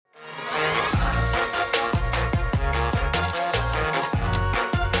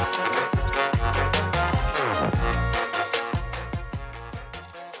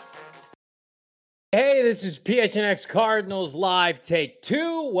This is PHNX Cardinals Live Take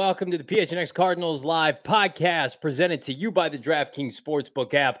 2. Welcome to the PHNX Cardinals Live podcast presented to you by the DraftKings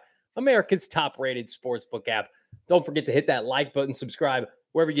Sportsbook app, America's top-rated sportsbook app. Don't forget to hit that like button, subscribe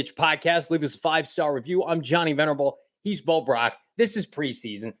wherever you get your podcast. Leave us a 5-star review. I'm Johnny Venerable. He's Bo Brock. This is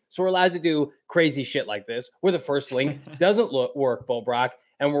preseason, so we're allowed to do crazy shit like this. We're the first link. Doesn't work, Bo Brock,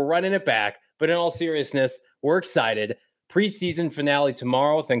 and we're running it back. But in all seriousness, we're excited. Preseason finale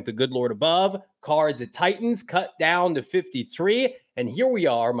tomorrow. Thank the good Lord above. Cards at Titans cut down to 53. And here we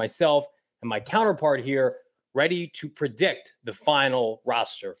are, myself and my counterpart here, ready to predict the final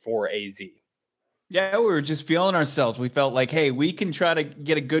roster for AZ. Yeah, we were just feeling ourselves. We felt like, hey, we can try to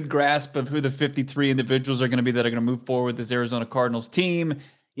get a good grasp of who the 53 individuals are going to be that are going to move forward with this Arizona Cardinals team.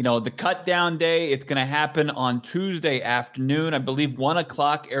 You know, the cut down day, it's going to happen on Tuesday afternoon, I believe 1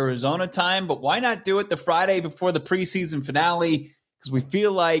 o'clock Arizona time. But why not do it the Friday before the preseason finale? Because we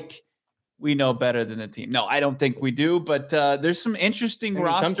feel like we know better than the team. No, I don't think we do, but there's some interesting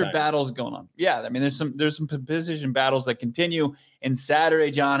roster battles going on. Yeah, I mean, there's some position battles that continue. And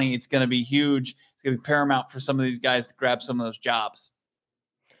Saturday, Johnny, it's going to be huge. It's going to be paramount for some of these guys to grab some of those jobs.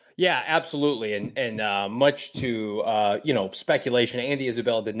 Yeah, absolutely. And much to, speculation, Andy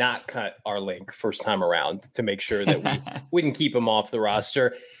Isabella did not cut our link first time around to make sure that we wouldn't keep him off the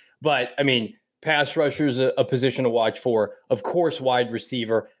roster. But, I mean, pass rusher is a position to watch for. Of course, wide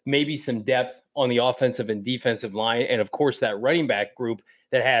receiver, maybe some depth on the offensive and defensive line. And, of course, that running back group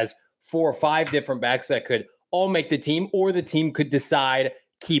that has 4 or 5 different backs that could all make the team, or the team could decide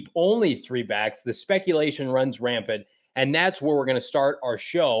keep only 3 backs. The speculation runs rampant. And that's where we're going to start our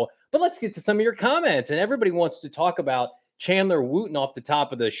show. But let's get to some of your comments. And everybody wants to talk about Chandler Wooten off the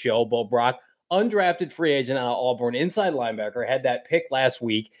top of the show. Bo Brock, undrafted free agent out of Auburn, inside linebacker, had that pick last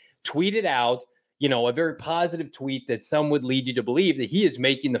week, tweeted out, a very positive tweet that some would lead you to believe that he is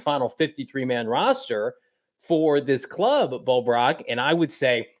making the final 53-man roster for this club, Bo Brock. And I would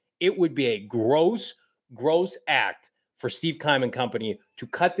say it would be a gross act for Steve Keim and company to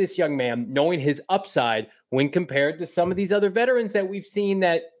cut this young man, knowing his upside when compared to some of these other veterans that we've seen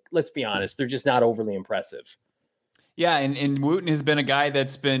that, let's be honest, they're just not overly impressive. Yeah, and Wooten has been a guy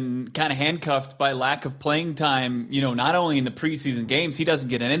that's been kind of handcuffed by lack of playing time, not only in the preseason games, he doesn't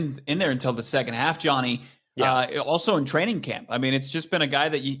get in there until the second half, Johnny, also in training camp. I mean, it's just been a guy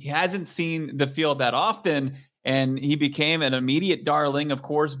that he hasn't seen the field that often, and he became an immediate darling. Of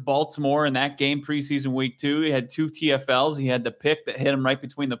course, Baltimore in that game, preseason week 2, he had 2 TFLs. He had the pick that hit him right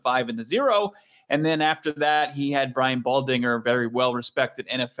between the 5 and the 0. And then after that, he had Brian Baldinger, a very well-respected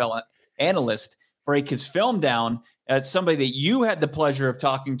NFL analyst, break his film down as somebody that you had the pleasure of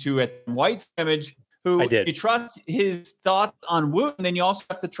talking to at White Scrimmage, who you trust his thoughts on Wooten, and you also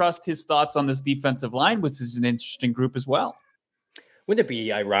have to trust his thoughts on this defensive line, which is an interesting group as well. Wouldn't it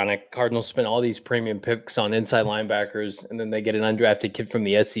be ironic? Cardinals spend all these premium picks on inside linebackers, and then they get an undrafted kid from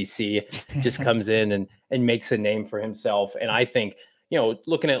the SEC, just comes in and makes a name for himself. And I think,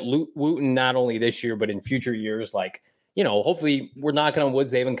 looking at Wooten not only this year, but in future years, hopefully we're knocking on wood,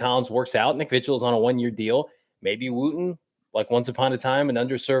 Zaven Collins works out. Nick Vigil's on a 1-year deal. Maybe Wooten, like once upon a time, an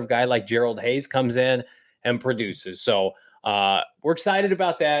underserved guy like Gerald Hayes comes in and produces. So we're excited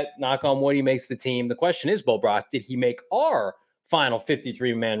about that. Knock on wood, he makes the team. The question is, Bo Brock, did he make our final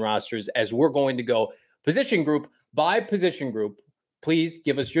 53-man rosters, as we're going to go position group by position group? Please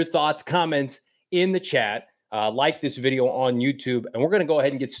give us your thoughts, comments in the chat. Like this video on YouTube. And we're going to go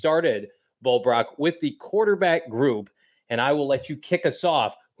ahead and get started, Bo Brock, with the quarterback group. And I will let you kick us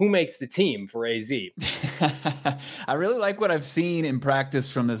off. Who makes the team for AZ? I really like what I've seen in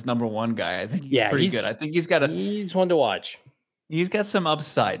practice from this number 1 guy. I think he's pretty good. I think he's one to watch. He's got some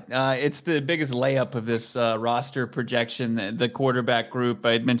upside. It's the biggest layup of this roster projection, the quarterback group.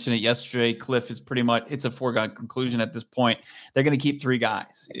 I had mentioned it yesterday. Cliff is it's a foregone conclusion at this point. They're going to keep 3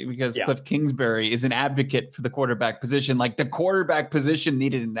 guys because Cliff Kingsbury is an advocate for the quarterback position. Like the quarterback position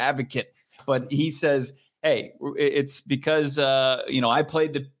needed an advocate, but he says, hey, it's because, I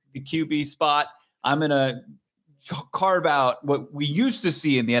played the QB spot. I'm going to carve out what we used to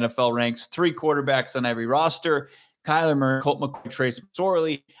see in the NFL ranks, 3 quarterbacks on every roster. Kyler Murray, Colt McCoy, Trace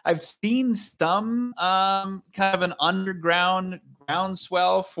McSorley. I've seen some kind of an underground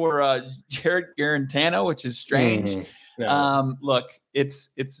groundswell for Jared Garantano, which is strange. Look,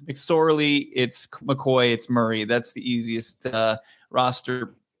 it's McSorley, it's McCoy, it's Murray. That's the easiest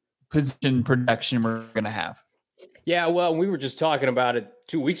roster position protection we're going to have. Yeah, well, we were just talking about it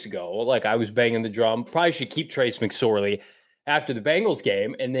 2 weeks ago. Like I was banging the drum. Probably should keep Trace McSorley after the Bengals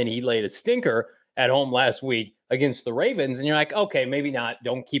game, and then he laid a stinker at home last week against the Ravens. And you're like, okay, maybe not.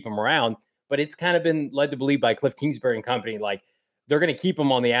 Don't keep him around. But it's kind of been led to believe by Cliff Kingsbury and company, like they're going to keep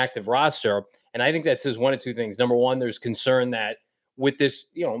him on the active roster. And I think that says one of two things. Number one, there's concern that with this,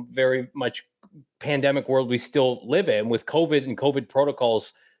 very much pandemic world we still live in, with COVID and COVID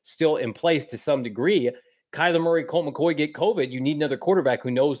protocols still in place to some degree, Kyler Murray, Colt McCoy get COVID, you need another quarterback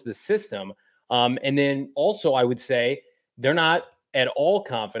who knows the system. And then also, I would say they're not at all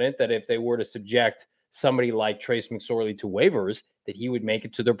confident that if they were to subject somebody like Trace McSorley to waivers, that he would make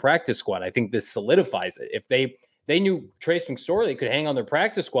it to their practice squad. I think this solidifies it. If they knew Trace McSorley could hang on their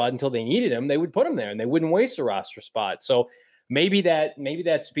practice squad until they needed him, they would put him there and they wouldn't waste a roster spot. So maybe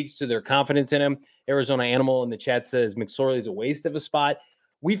that speaks to their confidence in him. Arizona Animal in the chat says McSorley is a waste of a spot.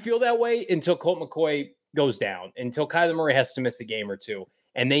 We feel that way until Colt McCoy goes down, until Kyler Murray has to miss a game or two,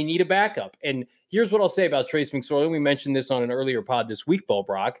 and they need a backup. And here's what I'll say about Trace McSorley. We mentioned this on an earlier pod this week, Bo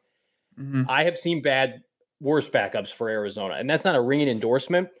Brock. Mm-hmm. I have seen worse backups for Arizona, and that's not a ringing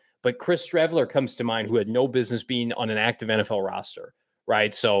endorsement, but Chris Streveler comes to mind, who had no business being on an active NFL roster,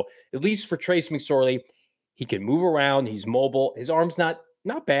 right? So at least for Trace McSorley, he can move around. He's mobile. His arm's not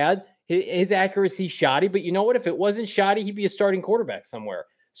bad. His accuracy shoddy, but you know what? If it wasn't shoddy, he'd be a starting quarterback somewhere.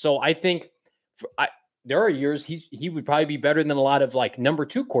 So I think there are years he would probably be better than a lot of like number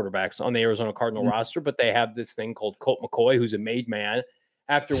 2 quarterbacks on the Arizona Cardinal roster, but they have this thing called Colt McCoy, who's a made man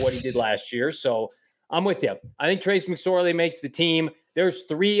after what he did last year. So I'm with you. I think Trace McSorley makes the team. There's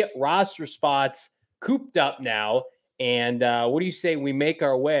 3 roster spots cooped up now. And what do you say we make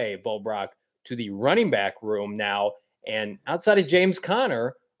our way, Bo Brock, to the running back room now? And outside of James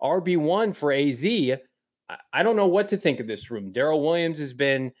Conner, RB1 for AZ, I don't know what to think of this room. Darrell Williams has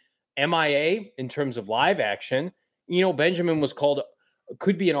been MIA in terms of live action. Benjamin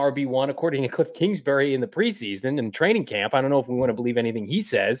could be an RB1 according to Cliff Kingsbury in the preseason and training camp. I don't know if we want to believe anything he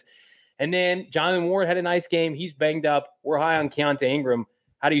says. And then Jonathan Ward had a nice game. He's banged up. We're high on Keontae Ingram.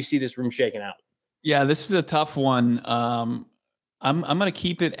 How do you see this room shaking out? Yeah, this is a tough one. I'm going to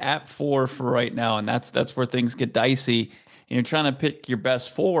keep it at 4 for right now, and that's where things get dicey. And you're trying to pick your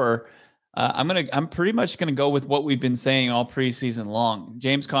best 4. I'm pretty much going to go with what we've been saying all preseason long.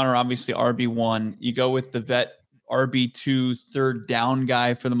 James Conner, obviously RB1. You go with the vet RB2, third down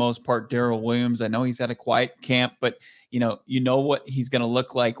guy for the most part, Darrell Williams. I know he's had a quiet camp, but you know what he's going to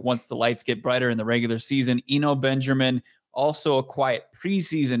look like once the lights get brighter in the regular season. Eno Benjamin, also a quiet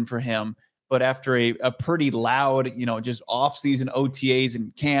preseason for him, but after a pretty loud, just off-season OTAs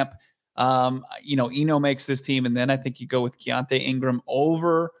and camp, Eno makes this team. And then I think you go with Keontae Ingram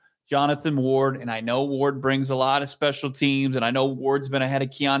over Jonathan Ward. And I know Ward brings a lot of special teams, and I know Ward's been ahead of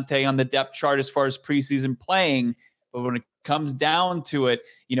Keontae on the depth chart as far as preseason playing. But when it comes down to it,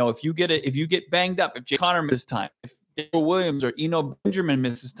 if you get banged up, if Jay Conner misses time, if Darrell Williams or Eno Benjamin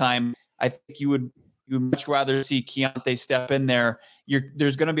misses time, I think you would much rather see Keontae step in there.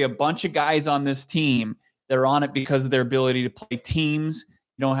 There's going to be a bunch of guys on this team that are on it because of their ability to play teams.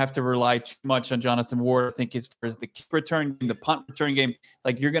 You don't have to rely too much on Jonathan Ward. I think as far as the kick return game, the punt return game,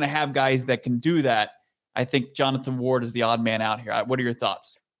 like you're going to have guys that can do that. I think Jonathan Ward is the odd man out here. What are your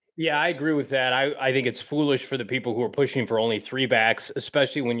thoughts? Yeah, I agree with that. I think it's foolish for the people who are pushing for only 3 backs,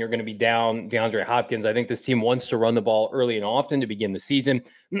 especially when you're going to be down DeAndre Hopkins. I think this team wants to run the ball early and often to begin the season.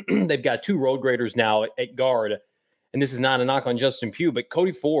 They've got 2 road graders now at guard. And this is not a knock on Justin Pugh, but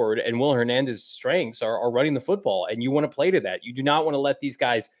Cody Ford and Will Hernandez's strengths are running the football, and you want to play to that. You do not want to let these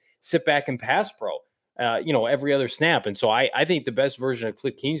guys sit back and pass pro, every other snap. And so I think the best version of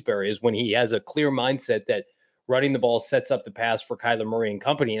Cliff Kingsbury is when he has a clear mindset that running the ball sets up the pass for Kyler Murray and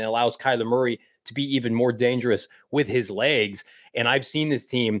company, and allows Kyler Murray to be even more dangerous with his legs. And I've seen this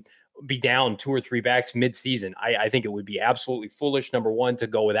team be down 2 or 3 backs mid-season. I think it would be absolutely foolish, number 1, to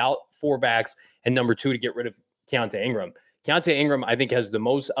go without 4 backs, and number 2, to get rid of Keontae Ingram. Keontae Ingram, I think, has the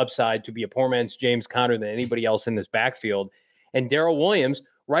most upside to be a poor man's James Conner than anybody else in this backfield. And Darrell Williams,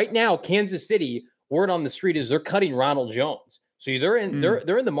 right now, Kansas City, word on the street is they're cutting Ronald Jones. So they're in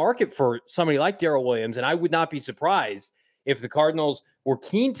the market for somebody like Darrell Williams, and I would not be surprised if the Cardinals were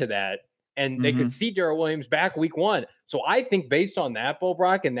keen to that and they could see Darrell Williams back week 1. So I think based on that, Bo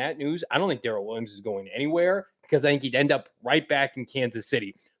Brock, and that news, I don't think Darrell Williams is going anywhere, because I think he'd end up right back in Kansas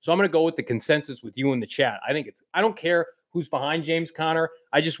City. So I'm going to go with the consensus with you in the chat. I don't care who's behind James Conner.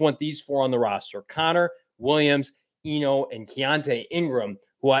 I just want these 4 on the roster: Conner, Williams, Eno, and Keontae Ingram,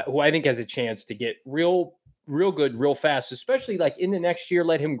 who I think has a chance to get real good, real fast, especially like in the next year,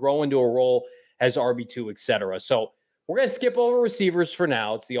 let him grow into a role as RB2, etc. So we're going to skip over receivers for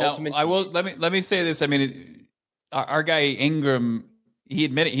now. It's the ultimate. I will, let me say this. I mean, our guy Ingram, he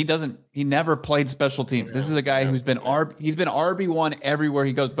admitted he never played special teams. This is a guy who's been RB1 everywhere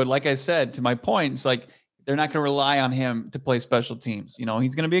he goes. But like I said, to my point, it's like, they're not going to rely on him to play special teams. You know,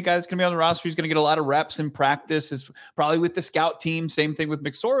 he's going to be a guy that's going to be on the roster. He's going to get a lot of reps in practice. Is probably with the scout team. Same thing with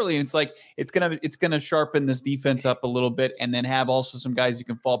McSorley. And it's like it's gonna sharpen this defense up a little bit, and then have also some guys you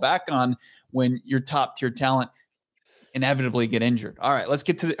can fall back on when your top tier talent inevitably get injured. All right, let's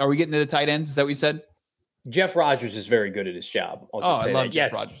get to. Are we getting to the tight ends? Is that what you said? Jeff Rogers is very good at his job. I'll just I say love that.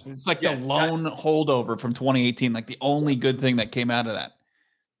 Jeff Yes. Rogers. It's like Yes. the lone holdover from 2018, like the only good thing that came out of that.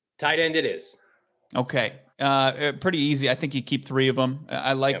 Tight end it is. Okay. Pretty easy. I think you keep 3 of them.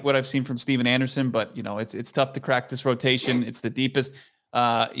 I like what I've seen from Steven Anderson, but you know, it's tough to crack this rotation. It's the deepest,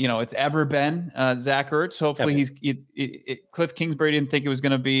 it's ever been, Zach Ertz. Hopefully Cliff Kingsbury didn't think it was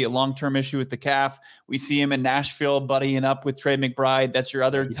going to be a long-term issue with the calf. We see him in Nashville buddying up with Trey McBride. That's your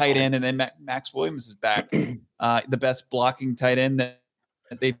other tight end. And then Max Williams is back. The best blocking tight end that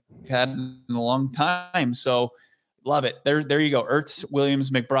they've had in a long time. So love it. There you go. Ertz,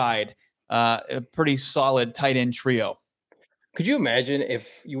 Williams, McBride. A pretty solid tight end trio. Could you imagine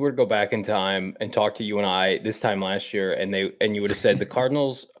if you were to go back in time and talk to you and I this time last year, and you would have said the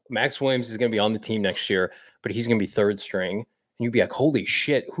Cardinals, Max Williams is going to be on the team next year, but he's going to be third string, and you'd be like, holy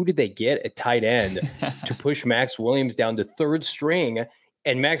shit, who did they get at tight end to push Max Williams down to third string?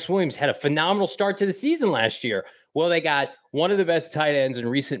 And Max Williams had a phenomenal start to the season last year. Well, they got one of the best tight ends in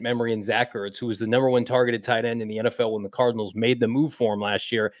recent memory in Zach Ertz, who was the number 1 targeted tight end in the NFL when the Cardinals made the move for him last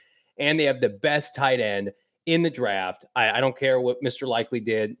year. And they have the best tight end in the draft. I don't care what Mr. Likely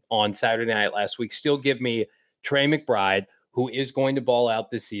did on Saturday night last week. Still give me Trey McBride, who is going to ball out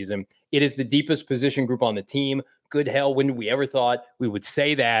this season. It is the deepest position group on the team. Good hell, when we ever thought we would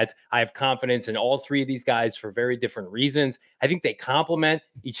say that? I have confidence in all 3 of these guys for very different reasons. I think they complement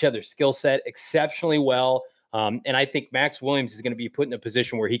each other's skill set exceptionally well. And I think Max Williams is going to be put in a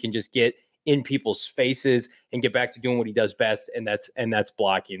position where he can just get in people's faces and get back to doing what he does best, and that's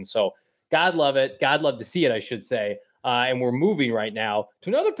blocking. So God love it. God love to see it, I should say. And we're moving right now to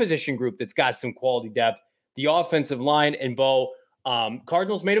another position group that's got some quality depth, the offensive line. And Bo,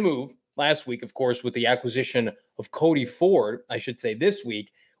 Cardinals made a move last week, of course, with the acquisition of Cody Ford, I should say this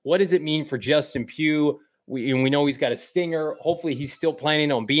week. What does it mean for Justin Pugh? We know he's got a stinger. Hopefully he's still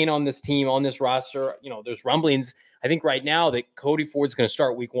planning on being on this team, on this roster. You know, there's rumblings, I think right now, that Cody Ford's going to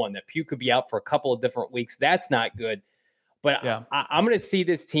start week 1, that Pugh could be out for a couple of different weeks. That's not good. But yeah. I'm going to see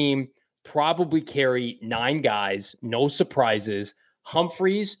this team probably carry 9 guys, no surprises.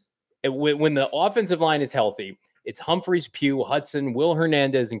 Humphreys, when the offensive line is healthy, it's Humphreys, Pugh, Hudson, Will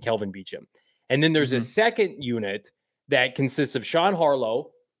Hernandez, and Kelvin Beachum. And then there's a second unit that consists of Sean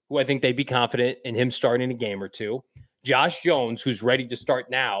Harlow, who I think they'd be confident in him starting a game or 2. Josh Jones, who's ready to start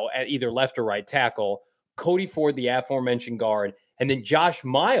now at either left or right tackle. Cody Ford, the aforementioned guard. And then Josh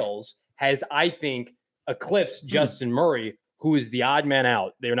Miles has, I think, eclipsed Justin Murray, who is the odd man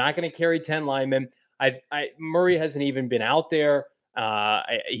out. They're not going to carry 10 linemen. Murray hasn't even been out there.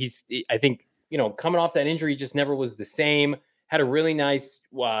 I think, coming off that injury, he just never was the same. Had a really nice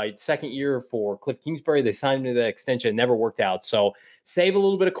second year for Cliff Kingsbury. They signed him to the extension. It never worked out. So save a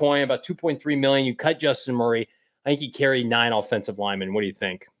little bit of coin, about $2.3 million. You cut Justin Murray. I think he carried 9 offensive linemen. What do you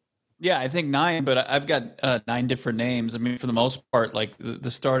think? Yeah, I think 9, but I've got 9 different names. I mean, for the most part, like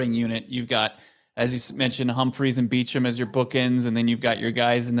the starting unit, you've got, as you mentioned, Humphreys and Beachum as your bookends, and then you've got your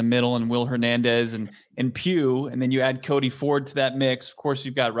guys in the middle and Will Hernandez and Pugh, and then you add Cody Ford to that mix. Of course,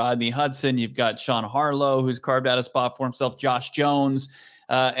 you've got Rodney Hudson, you've got Sean Harlow, who's carved out a spot for himself, Josh Jones,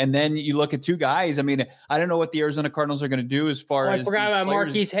 and then you look at 2 guys. I mean, I don't know what the Arizona Cardinals are going to do as far as I forgot about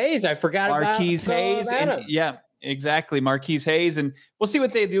Marquise Hayes. I forgot about Marquise Hayes, and yeah. Exactly. Marquise Hayes. And we'll see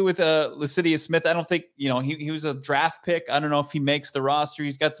what they do with Lasidius Smith. I don't think, he was a draft pick. I don't know if he makes the roster.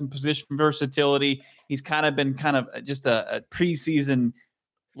 He's got some position versatility. He's been just a preseason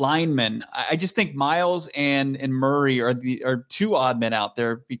lineman. I just think Miles and Murray are 2 odd men out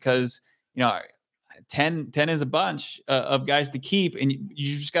there because, 10 is a bunch of guys to keep. And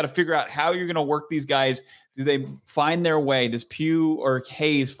you just got to figure out how you're going to work these guys. Do they find their way? Does Pugh or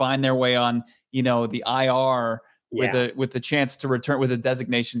Hayes find their way on, the IR with the chance to return, with a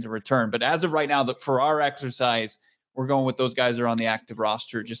designation to return? But as of right now, for our exercise, we're going with those guys that are on the active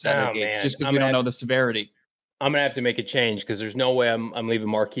roster just out of the gates, just because we don't know the severity. I'm going to have to make a change because there's no way I'm leaving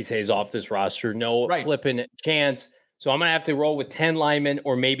Marquise Hayes off this roster. No flipping chance. So I'm going to have to roll with 10 linemen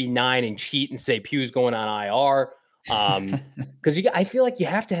or maybe 9 and cheat and say Pugh's going on IR. Because I feel like you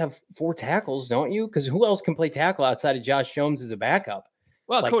have to have 4 tackles, don't you? Because who else can play tackle outside of Josh Jones as a backup?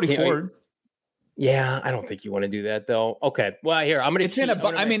 Well, Cody Ford. Yeah, I don't think you want to do that though. Okay, well here I'm going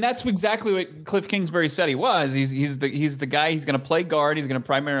to. I mean, that's exactly what Cliff Kingsbury said he was. He's the guy. He's going to play guard. He's going to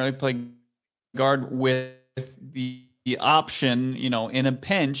primarily play guard with the option, in a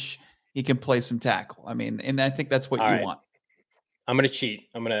pinch, he can play some tackle. I mean, and I think that's what All you right. want. I'm gonna cheat.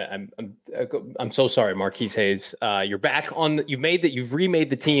 I'm so sorry, Marquise Hayes. You're back on. You've remade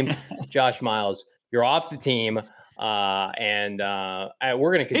the team. Josh Miles, you're off the team, and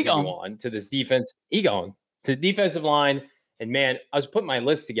we're gonna He continue gone. on to this defense. To the defensive line, and man, I was putting my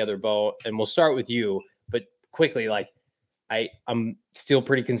list together, Bo, and we'll start with you. But quickly, like I'm still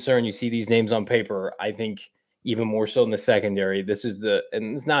pretty concerned. You see these names on paper. I think even more so in the secondary. This is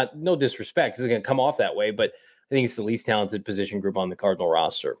and it's not no disrespect. It's going to come off that way, but I think it's the least talented position group on the Cardinal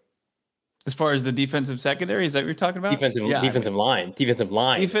roster. As far as the defensive secondary, is that what you're talking about? Defensive line.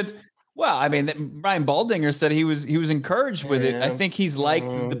 Defense. Well, I mean, Brian Baldinger said he was encouraged with it. I think he's liked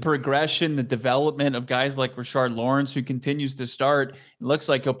the progression, the development of guys like Rashard Lawrence, who continues to start. It looks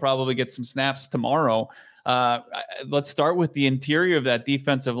like he'll probably get some snaps tomorrow. Let's start with the interior of that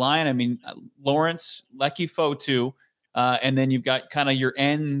defensive line. I mean, Lawrence, Lecky Fotu, and then you've got kind of your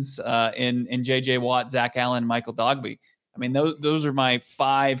ends in J.J. Watt, Zach Allen, Michael Dogbe. I mean, those are my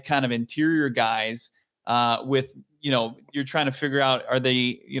 5 kind of interior guys with, you're trying to figure out, are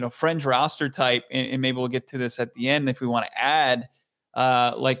they, fringe roster type, and maybe we'll get to this at the end if we want to add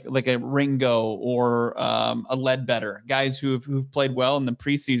like a Ringo or a Ledbetter, guys who've played well in the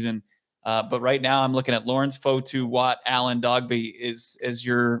preseason. But right now I'm looking at Lawrence, Fotu, Watt, Allen, Dogbe as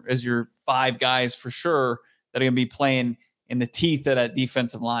your 5 guys for sure that are going to be playing in the teeth of that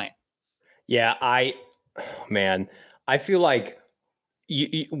defensive line. Yeah, I feel like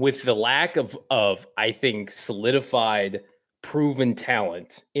with the lack of I think solidified, proven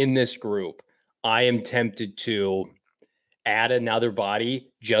talent in this group, I am tempted to add another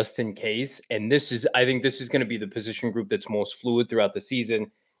body just in case. And I think this is going to be the position group that's most fluid throughout the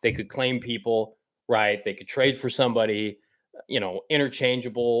season. They could claim people, right? They could trade for somebody,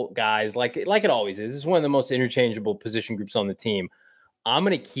 interchangeable guys like it always is. This is one of the most interchangeable position groups on the team. I'm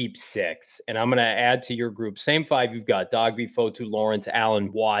going to keep 6, and I'm going to add to your group. Same 5 you've got: Dogbe, Fotu, Lawrence,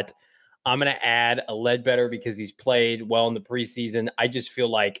 Allen, Watt. I'm going to add a Ledbetter because he's played well in the preseason. I just feel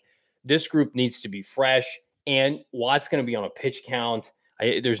like this group needs to be fresh, and Watt's going to be on a pitch count.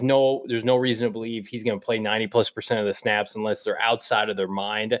 There's no reason to believe he's going to play 90+% of the snaps unless they're outside of their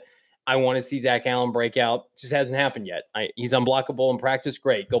mind. I want to see Zach Allen break out. Just hasn't happened yet. He's unblockable in practice.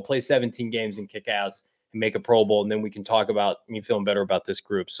 Great. Go play 17 games and kick ass and make a Pro Bowl, and then we can talk about me feeling better about this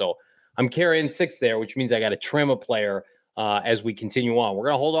group. So I'm carrying 6 there, which means I got to trim a player as we continue on. We're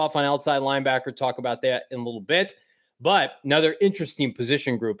going to hold off on outside linebacker, talk about that in a little bit. But another interesting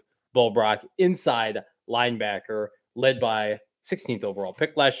position group, Bull Brock, inside linebacker, led by 16th overall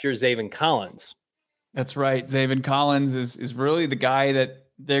pick last year, Zaven Collins. That's right. Zaven Collins is really the guy that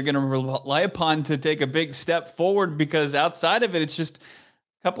they're going to rely upon to take a big step forward, because outside of it, it's just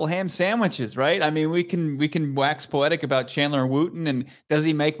couple ham sandwiches, right? I mean, we can wax poetic about Chandler Wooten and does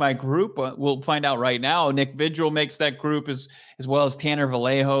he make my group? We'll find out right now. Nick Vigil makes that group as well as Tanner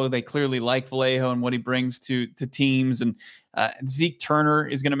Vallejo. They clearly like Vallejo and what he brings to teams. And Zeke Turner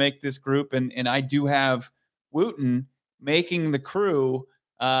is going to make this group. And I do have Wooten making the crew.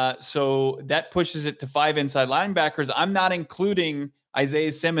 So that pushes it to 5 inside linebackers. I'm not including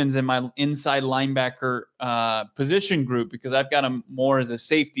Isaiah Simmons in my inside linebacker position group because I've got him more as a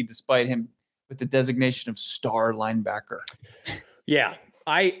safety, despite him with the designation of star linebacker. Yeah,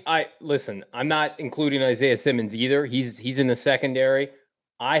 I listen. I'm not including Isaiah Simmons either. He's in the secondary.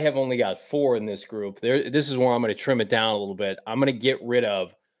 I have only got 4 in this group. This is where I'm going to trim it down a little bit. I'm going to get rid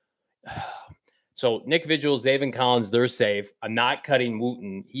of. So Nick Vigil, Zaven Collins, they're safe. I'm not cutting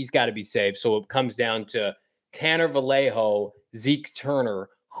Wooten. He's got to be safe. So it comes down to Tanner Vallejo, Zeke Turner.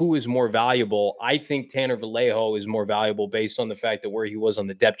 Who is more valuable? I think Tanner Vallejo is more valuable based on the fact that where he was on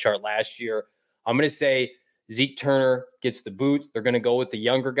the depth chart last year. I'm going to say Zeke Turner gets the boot. They're going to go with the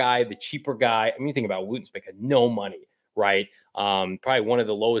younger guy, the cheaper guy. I mean, think about Wooten's making no money, right? Probably one of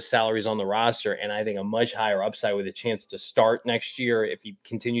the lowest salaries on the roster, and I think a much higher upside with a chance to start next year if he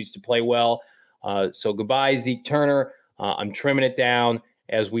continues to play well. So goodbye, Zeke Turner. I'm trimming it down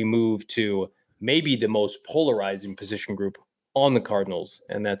as we move to maybe the most polarizing position group on the Cardinals,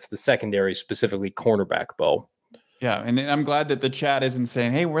 and that's the secondary, specifically cornerback, Bo. Yeah, and I'm glad that the chat isn't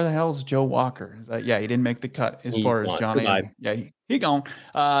saying, "Hey, where the hell is Joe Walker?" Is that, yeah, he didn't make the cut as far as Johnny. Yeah, he gone.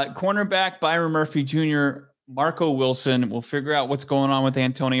 Cornerback Byron Murphy Jr., Marco Wilson. We'll figure out what's going on with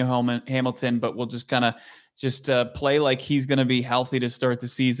Antonio Hamilton, but we'll just kind of play like he's going to be healthy to start the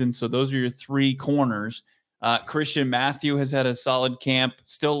season. So those are your 3 corners. Christian Matthew has had a solid camp.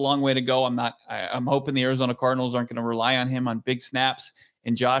 Still a long way to go. I'm hoping the Arizona Cardinals aren't going to rely on him on big snaps.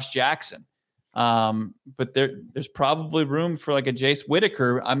 And Josh Jackson. But there's probably room for like a Jace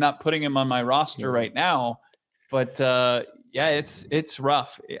Whitaker. I'm not putting him on my roster right now, but Yeah, it's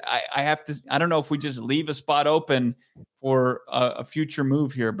rough. I have to. I don't know if we just leave a spot open for a future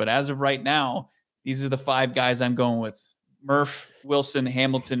move here, but as of right now, these are the 5 guys I'm going with: Murph, Wilson,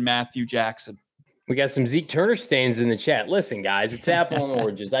 Hamilton, Matthew, Jackson. We got some Zeke Turner stains in the chat. Listen, guys, it's apple and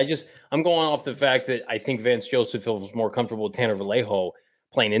oranges. I'm going off the fact that I think Vance Joseph feels more comfortable with Tanner Vallejo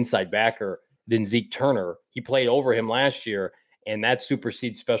playing inside backer than Zeke Turner. He played over him last year, and that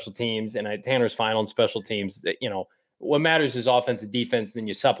supersedes special teams. And Tanner's fine on special teams. That, what matters is offense and defense. Then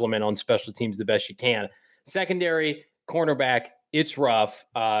you supplement on special teams the best you can. Secondary, cornerback, it's rough.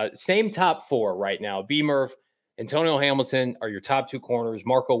 Same top 4 right now. B. Murph, Antonio Hamilton are your top 2 corners.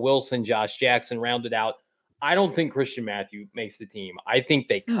 Marco Wilson, Josh Jackson rounded out. I don't think Christian Matthew makes the team. I think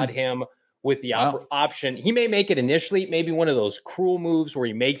they cut him with the option. He may make it initially, maybe one of those cruel moves where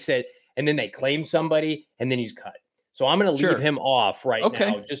he makes it and then they claim somebody and then he's cut. So I'm going to leave him off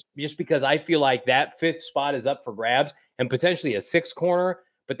now just because I feel like that 5th spot is up for grabs and potentially a 6th corner.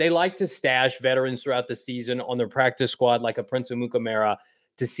 But they like to stash veterans throughout the season on their practice squad like a Prince Amukamara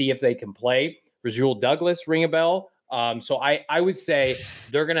to see if they can play. Rasul Douglas, ring a bell. So I would say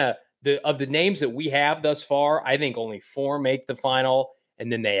they're going to, of the names that we have thus far, I think only 4 make the final,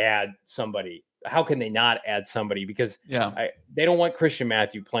 and then they add somebody. How can they not add somebody? Because they don't want Christian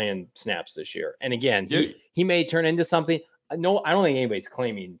Matthew playing snaps this year. And again, he may turn into something. No, I don't think anybody's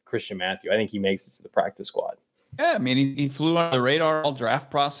claiming Christian Matthew. I think he makes it to the practice squad. Yeah, I mean, he flew on the radar all draft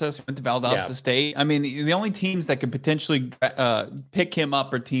process, went to Valdosta State. I mean, the only teams that could potentially pick him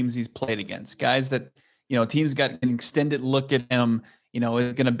up are teams he's played against. Guys that, teams got an extended look at him. Is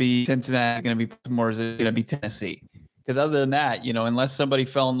it going to be Cincinnati? Is it going to be Baltimore? Is it going to be Tennessee? Because other than that, unless somebody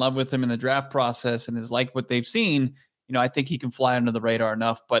fell in love with him in the draft process and is like what they've seen, I think he can fly under the radar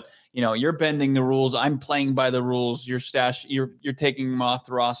enough. But, you're bending the rules. I'm playing by the rules. You're taking him off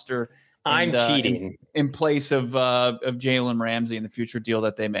the roster. I'm cheating in place of Jalen Ramsey in the future deal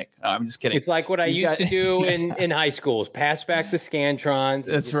that they make. No, I'm just kidding. It's like what I used to do in high school: is pass back the Scantrons.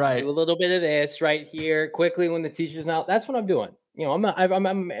 That's right. Do a little bit of this right here quickly when the teacher's out. That's what I'm doing. I'm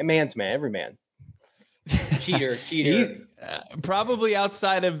a man's man, every man. Cheater. Probably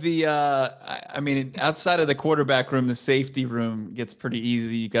outside of the outside of the quarterback room, the safety room gets pretty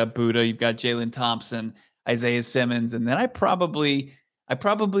easy. You got Buddha, you've got Jalen Thompson, Isaiah Simmons, and then I probably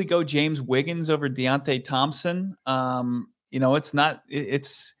go James Wiggins over Deontay Thompson. I'm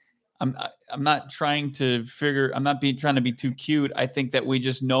not trying to figure. I'm not trying to be too cute. I think that we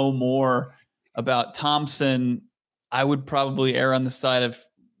just know more about Thompson. I would probably err on the side of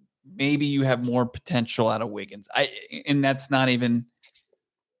maybe you have more potential out of Wiggins. And that's not even.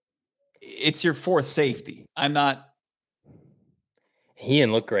 It's your 4th safety. I'm not. He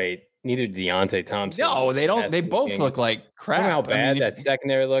didn't look great. Neither did Deontay Thompson. No, they don't. They both look like crap. Remember how bad that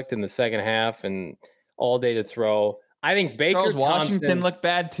secondary looked in the second half and all day to throw. I think Baker Charles Washington looked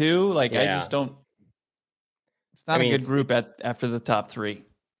bad too. I just don't. It's not a good group after the top 3.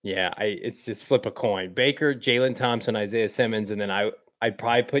 Yeah, it's just flip a coin. Baker, Jalen Thompson, Isaiah Simmons, and then I'd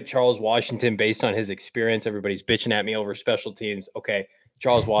probably put Charles Washington based on his experience. Everybody's bitching at me over special teams. Okay,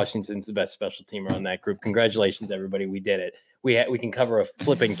 Charles Washington's the best special teamer on that group. Congratulations, everybody. We did it. We can cover a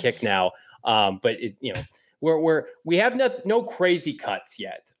flipping kick now. But we have no crazy cuts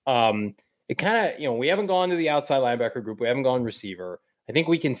yet. It kind of, we haven't gone to the outside linebacker group. We haven't gone receiver. I think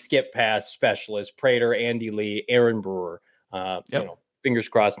we can skip past specialists, Prater, Andy Lee, Aaron Brewer. Fingers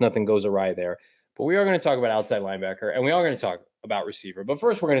crossed, nothing goes awry there. But we are going to talk about outside linebacker, and we are going to talk about receiver. But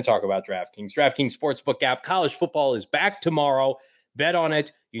first, we're going to talk about DraftKings. DraftKings Sportsbook app. College football is back tomorrow. Bet on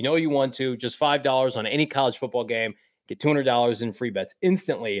it. You want to. Just $5 on any college football game. Get $200 in free bets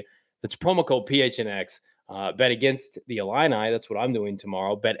instantly. That's promo code PHNX. Bet against the Illini. That's what I'm doing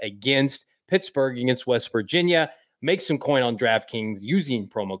tomorrow. Bet against Pittsburgh, against West Virginia. Make some coin on DraftKings using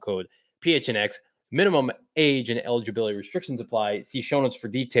promo code PHNX. Minimum age and eligibility restrictions apply. See show notes for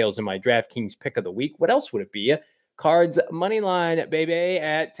details in my DraftKings pick of the week. What else would it be? Cards money line, baby,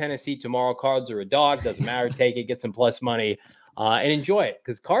 at Tennessee tomorrow. Cards are a dog. Doesn't matter. Take it. Get some plus money and enjoy it,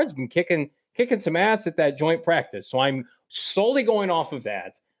 because Cards been kicking some ass at that joint practice. So I'm solely going off of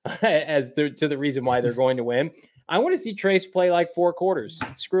that as to the reason why they're going to win. I want to see Trace play like 4 quarters.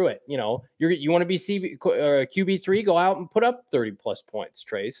 Screw it. You want to be QB3, go out and put up 30 plus points,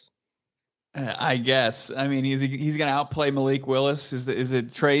 Trace. I guess. I mean, he's going to outplay Malik Willis. Is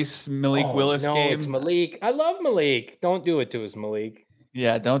it Trace Malik Willis game? It's Malik. I love Malik. Don't do it to us, Malik.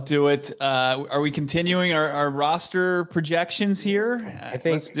 Yeah, don't do it. Are we continuing our roster projections here?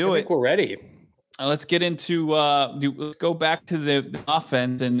 Let's do it. I think we're ready. Let's get into. Let's go back to the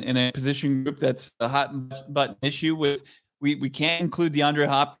offense and in a position group that's a hot button issue with We can't include DeAndre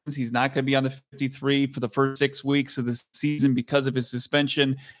Hopkins. He's not going to be on the 53 for the first 6 weeks of the season because of his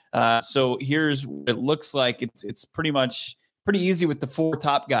suspension. So here's what it looks like. It's pretty easy with the 4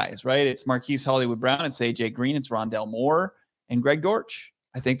 top guys, right? It's Marquise Hollywood Brown, it's AJ Green, it's Rondell Moore, and Greg Dortch.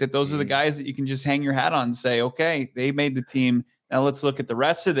 I think that those are the guys that you can just hang your hat on and say, okay, they made the team. Now let's look at the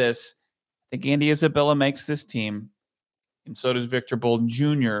rest of this. I think Andy Isabella makes this team, and so does Victor Bolden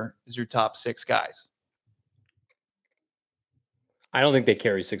Jr. as your top 6 guys. I don't think they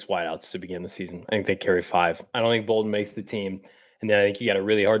carry 6 wideouts to begin the season. I think they carry 5. I don't think Bolden makes the team. And then I think you got a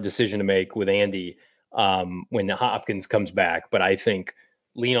really hard decision to make with Andy when Hopkins comes back. But I think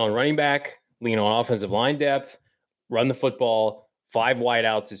lean on running back, lean on offensive line depth, run the football. 5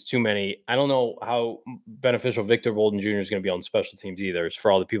 wideouts is too many. I don't know how beneficial Victor Bolden Jr. is going to be on special teams either. As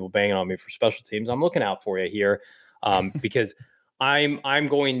for all the people banging on me for special teams, I'm looking out for you here because I'm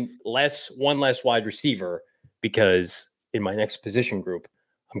going one less wide receiver because in my next position group,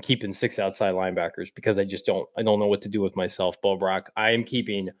 I'm keeping 6 outside linebackers because I don't know what to do with myself, Bo Brock. I am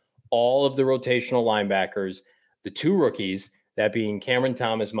keeping all of the rotational linebackers, the 2 rookies, that being Cameron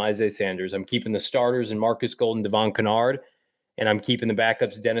Thomas, Myzay Sanders. I'm keeping the starters and Marcus Golden, Devon Kennard, and I'm keeping the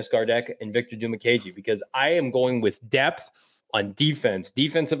backups Dennis Gardeck and Victor Dumakaji because I am going with depth on defense,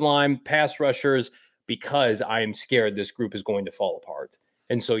 defensive line, pass rushers, because I am scared this group is going to fall apart.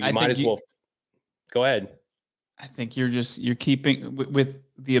 And so you might as well go ahead. I think you're keeping with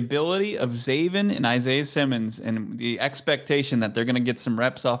the ability of Zaven and Isaiah Simmons and the expectation that they're going to get some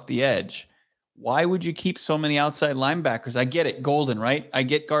reps off the edge. Why would you keep so many outside linebackers? I get it. Golden, right? I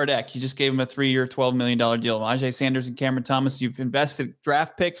get Gardeck. You just gave him a 3-year, $12 million deal. Myzay Sanders and Cameron Thomas, you've invested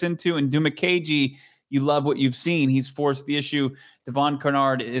draft picks into, and Dumakaji, you love what you've seen. He's forced the issue. Devon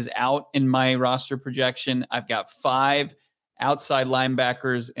Kennard is out in my roster projection. I've got 5 outside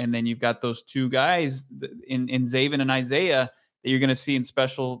linebackers, and then you've got those 2 guys in Zaven and Isaiah that you're going to see in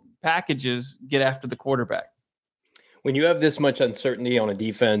special packages get after the quarterback. When you have this much uncertainty on a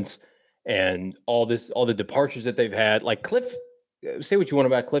defense and all the departures that they've had, like Cliff, say what you want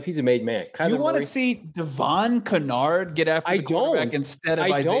about Cliff, he's a made man. You want to see Devon Kennard get after the quarterback instead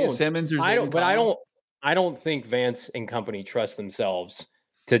of Isaiah Simmons or Zaven Collins? I don't think Vance and company trust themselves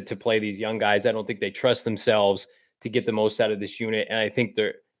to play these young guys. I don't think they trust themselves to get the most out of this unit. And I think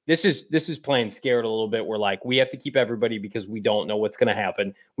this is playing scared a little bit. We're like, we have to keep everybody because we don't know what's going to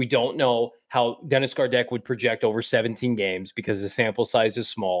happen. We don't know how Dennis Gardeck would project over 17 games because the sample size is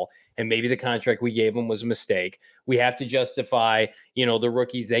small. And maybe the contract we gave him was a mistake. We have to justify, the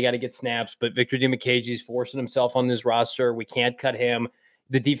rookies, they got to get snaps, but Victor Dumakaji is forcing himself on this roster. We can't cut him.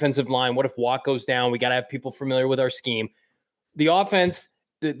 The defensive line, what if Watt goes down? We got to have people familiar with our scheme. The offense,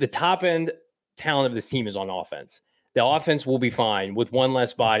 the top end talent of this team is on offense. The offense will be fine with 1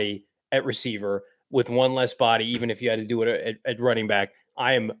 less body at receiver, with 1 less body, even if you had to do it at running back.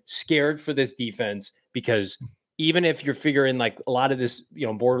 I am scared for this defense because even if you're figuring like a lot of this,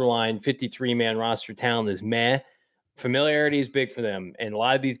 borderline 53-man roster talent is meh, familiarity is big for them. And a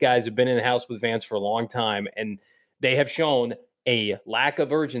lot of these guys have been in the house with Vance for a long time, and they have shown a lack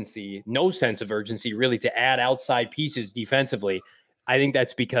of urgency, no sense of urgency really to add outside pieces defensively. I think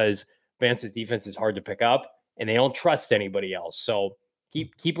that's because Vance's defense is hard to pick up and they don't trust anybody else. So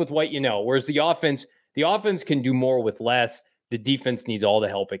keep with what you know. Whereas the offense can do more with less. The defense needs all the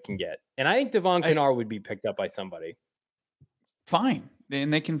help it can get. And I think Devon Kennard would be picked up by somebody. Fine.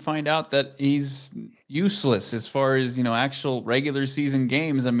 And they can find out that he's useless as far as, actual regular season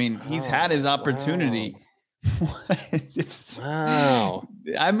games. I mean, he's had his opportunity. Wow.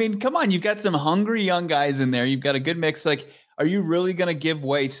 I mean, come on. You've got some hungry young guys in there. You've got a good mix. Like, are you really going to give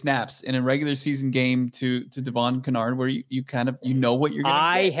away snaps in a regular season game to Devon Kennard where you kind of, what you're going to get?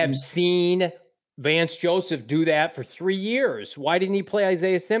 I have seen Vance Joseph do that for 3 years. Why didn't he play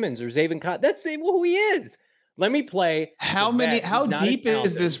Isaiah Simmons or Zaven Collins? That's who he is. Let me play. How deep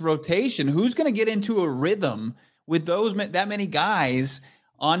is this rotation? Who's going to get into a rhythm with that many guys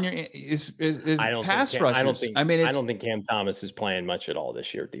on your pass rushers? I don't think Cam Thomas is playing much at all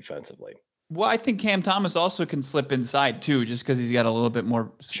this year defensively. Well, I think Cam Thomas also can slip inside too, just because he's got a little bit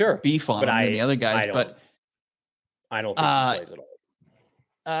more beef on him than the other guys. I don't think he plays at all.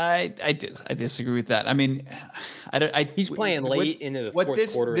 I disagree with that. I mean, he's playing late into the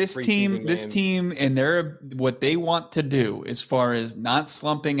fourth quarter. This team, and what they want to do as far as not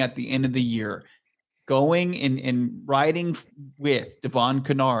slumping at the end of the year, going and riding with Devon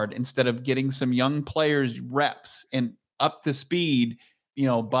Kennard instead of getting some young players reps and up to speed.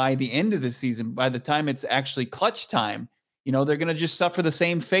 By the end of the season, by the time it's actually clutch time, they're going to just suffer the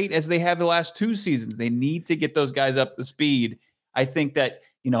same fate as they have the last 2 seasons. They need to get those guys up to speed. I think that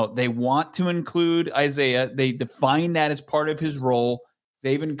They want to include Isaiah. They define that as part of his role.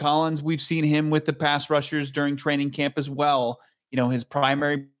 Zaven Collins, we've seen him with the pass rushers during training camp as well. His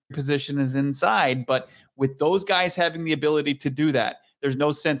primary position is inside, but with those guys having the ability to do that, there's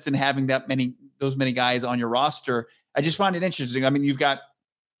no sense in having those many guys on your roster. I just find it interesting. I mean, you've got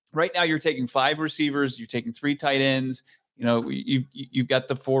right now you're taking 5 receivers, you're taking 3 tight ends. You've got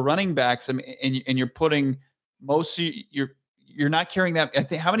the 4 running backs, and you're putting you're not carrying that. I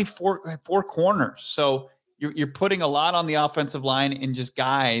think how many 4 corners. So you're putting a lot on the offensive line and just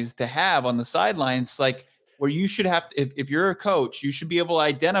guys to have on the sidelines, like where you should have to, if you're a coach, you should be able to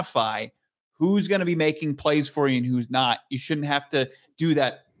identify who's going to be making plays for you and who's not. You shouldn't have to do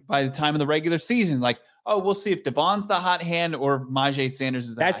that by the time of the regular season. Like, oh, we'll see if Devon's the hot hand or if Majay Sanders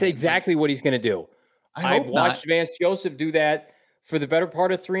is the That's hot hand. exactly what he's going to do. I've watched Vance Joseph do that for the better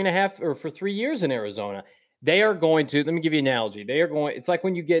part of 3.5 or for 3 years in Arizona. They are going to, let me give you an analogy. It's like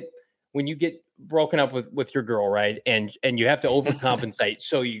when you get broken up with your girl, right? And you have to overcompensate.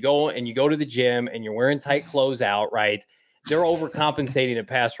 So you go to the gym and you're wearing tight clothes out, right? They're overcompensating a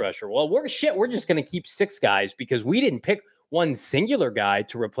pass rusher. Well, we're just going to keep 6 guys because we didn't pick one singular guy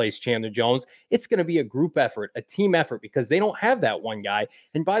to replace Chandler Jones. It's going to be a group effort, a team effort, because they don't have that one guy.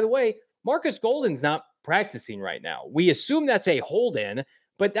 And by the way, Marcus Golden's not practicing right now. We assume that's a hold-in,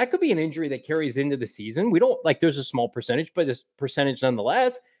 but that could be an injury that carries into the season. We don't there's a small percentage, but it's percentage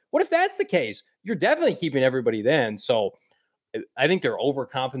nonetheless. What if that's the case? You're definitely keeping everybody then. So I think they're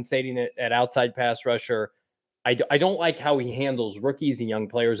overcompensating it at outside pass rusher. I don't like how he handles rookies and young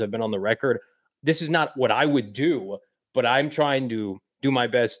players. I've been on the record. This is not what I would do, but I'm trying to do my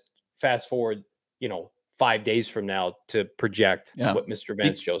best. Fast forward, 5 days from now to project what Mr.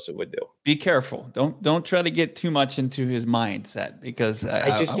 Vance Joseph would do. Be careful. Don't try to get too much into his mindset, because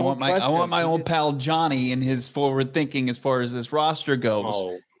I want my old pal Johnny and his forward thinking as far as this roster goes.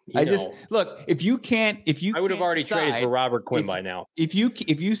 Oh, look, if you I would have already traded for Robert Quinn by now. If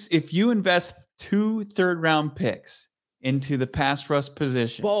you invest 2 third-round picks into the pass rush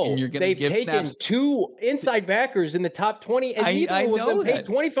position, and you're going to give taken snaps, 2 inside backers in the top 20, and I know paid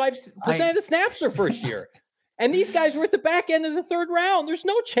 25% of the snaps their first year. And these guys were at the back end of the 3rd round. There's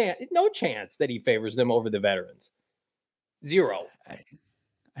no chance that he favors them over the veterans. 0.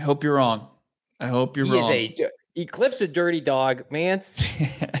 I hope you're wrong. I hope you're wrong. Cliff's a dirty dog. Mance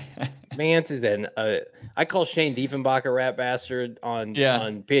is I call Shane Diefenbach a rat bastard on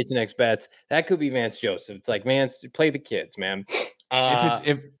PHNX bets. That could be Vance Joseph. It's like, Vance, play the kids, man.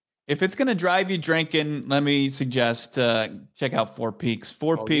 If it's going to drive you drinking, let me suggest check out Four Peaks.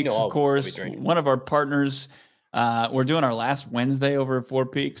 Four Peaks, of course, one of our partners. We're doing our last Wednesday over at Four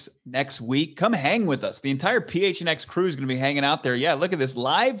Peaks next week. Come hang with us. The entire PHNX crew is going to be hanging out there. Yeah, look at this.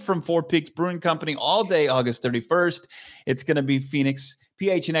 Live from Four Peaks Brewing Company all day, August 31st. It's going to be Phoenix,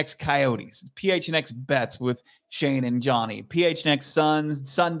 PHNX Coyotes, PHNX Bets with Shane and Johnny, PHNX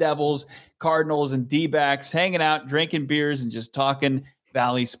Suns, Sun Devils, Cardinals, and D-backs hanging out, drinking beers, and just talking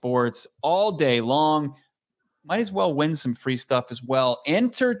Valley sports all day long. Might as well win some free stuff as well.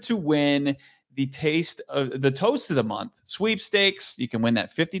 Enter to win the toast of the month sweepstakes. You can win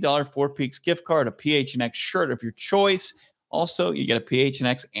that $50 Four Peaks gift card, a PHNX shirt of your choice. Also, you get a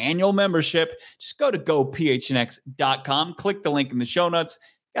PHNX annual membership. Just go to gophnx.com. Click the link in the show notes.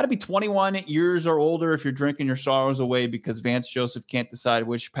 Got to be 21 years or older if you're drinking your sorrows away, because Vance Joseph can't decide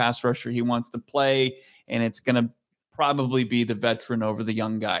which pass rusher he wants to play, and it's going to probably be the veteran over the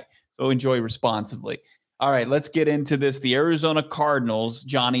young guy. So enjoy responsibly. All right, let's get into this. The Arizona Cardinals,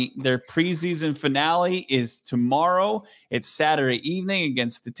 Johnny, their preseason finale is tomorrow. It's Saturday evening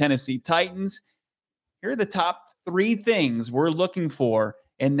against the Tennessee Titans. Here are the top 3 things we're looking for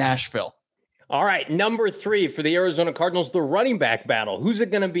in Nashville. All right, number 3 for the Arizona Cardinals, the running back battle. Who's it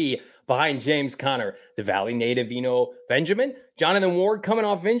going to be behind James Conner? The Valley native, Benjamin? Jonathan Ward coming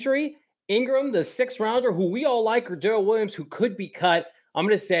off injury? Ingram, the 6th rounder, who we all like, or Darrell Williams, who could be cut? I'm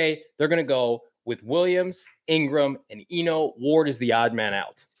going to say they're going to go with Williams, Ingram, and Eno. Ward is the odd man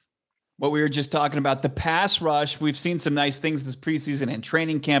out. What we were just talking about, the pass rush. We've seen some nice things this preseason and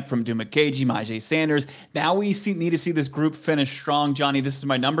training camp from Dumakaji, Majay Sanders. Now we need to see this group finish strong. Johnny, this is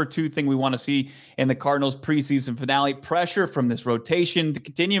my number 2 thing we want to see in the Cardinals preseason finale. Pressure from this rotation to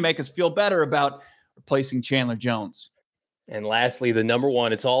continue to make us feel better about replacing Chandler Jones. And lastly, the number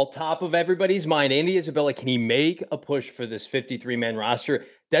 1, it's all top of everybody's mind. Andy Isabella, can he make a push for this 53-man roster?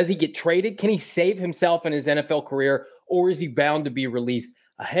 Does he get traded? Can he save himself in his NFL career? Or is he bound to be released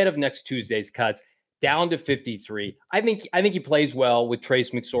ahead of next Tuesday's cuts down to 53? I think he plays well with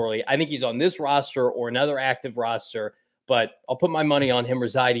Trace McSorley. I think he's on this roster or another active roster, but I'll put my money on him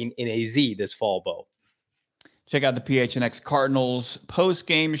residing in AZ this fall, Bo. Check out the PHNX Cardinals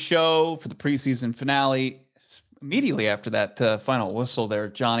post-game show for the preseason finale immediately after that final whistle there,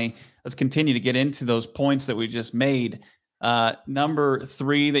 Johnny. Let's continue to get into those points that we just made. Number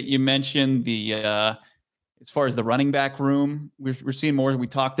 3 that you mentioned, as far as the running back room, we're seeing more. We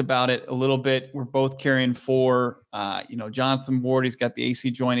talked about it a little bit. We're both carrying 4. Jonathan Ward, he's got the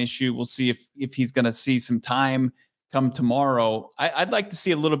AC joint issue. We'll see if he's going to see some time come tomorrow. I'd like to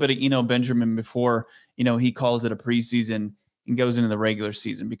see a little bit of Eno Benjamin before, he calls it a preseason and goes into the regular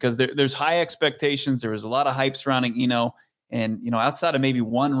season, because there's high expectations. There was a lot of hype surrounding Eno. And, outside of maybe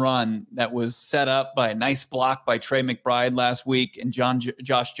one run that was set up by a nice block by Trey McBride last week and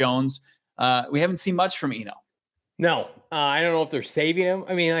Josh Jones, we haven't seen much from Eno. No, I don't know if they're saving him.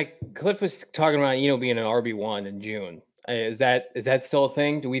 I mean, like Cliff was talking about, being an RB1 in June. Is that still a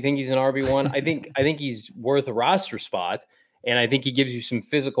thing? Do we think he's an RB1? I think he's worth a roster spot, and I think he gives you some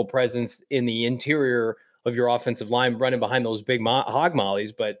physical presence in the interior of your offensive line, running behind those big hog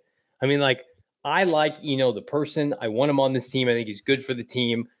mollies. But I mean, like, I like the person. I want him on this team. I think he's good for the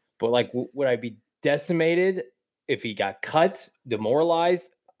team. But like, would I be decimated if he got cut, demoralized?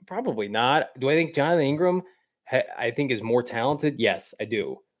 Probably not. Do I think Jonathan Ingram I think is more talented? Yes, I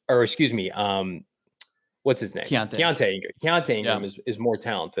do. Or excuse me, what's his name? Keontae Ingram is more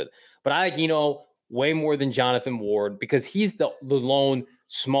talented. But I like way more than Jonathan Ward, because he's the lone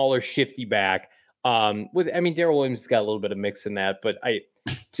smaller shifty back. Darrell Williams has got a little bit of mix in that, but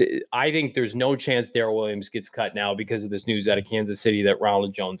I think there's no chance Darrell Williams gets cut now because of this news out of Kansas City that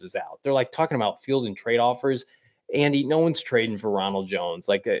Ronald Jones is out. They're like talking about field and trade offers. Andy, no one's trading for Ronald Jones.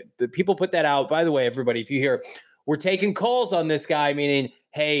 Like, the people put that out. By the way, everybody, if you hear we're taking calls on this guy, meaning,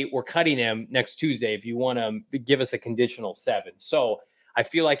 hey, we're cutting him next Tuesday if you want to give us a conditional 7. So I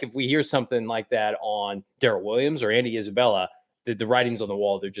feel like if we hear something like that on Darrell Williams or Andy Isabella, the writing's on the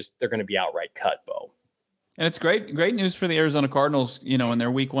wall. They're going to be outright cut, Bo. And it's great news for the Arizona Cardinals, and their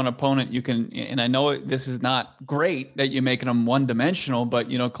week 1 opponent. And I know this is not great that you're making them one-dimensional, but,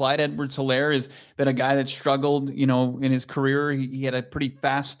 Clyde Edwards-Helaire has been a guy that struggled, in his career. He had a pretty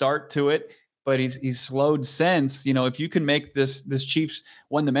fast start to it, but he's slowed since. If you can make this Chiefs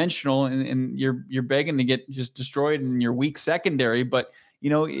one-dimensional, and you're begging to get just destroyed in your weak secondary, but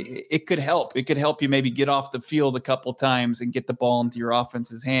it could help. It could help you maybe get off the field a couple times and get the ball into your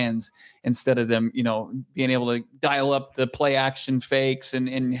offense's hands, instead of them, being able to dial up the play action fakes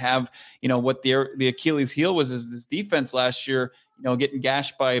and have, what the Achilles heel was is this defense last year, getting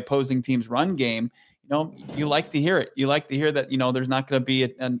gashed by opposing teams' run game. You like to hear it. You like to hear that, there's not going to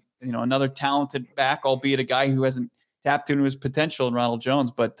be another talented back, albeit a guy who hasn't tapped into his potential in Ronald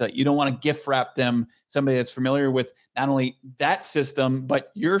Jones, but you don't want to gift wrap them somebody that's familiar with not only that system,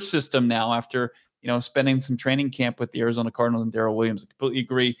 but your system now after, spending some training camp with the Arizona Cardinals and Darrell Williams. I completely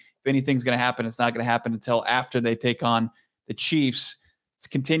agree. If anything's going to happen, it's not going to happen until after they take on the Chiefs. Let's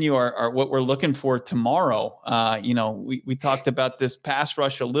continue our what we're looking for tomorrow. We talked about this pass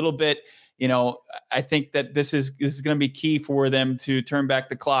rush a little bit. I think that this is going to be key for them to turn back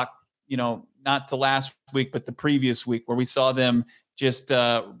the clock, not to last week, but the previous week, where we saw them just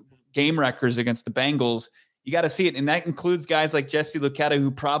game wreckers against the Bengals. You got to see it. And that includes guys like Jesse Luketa, who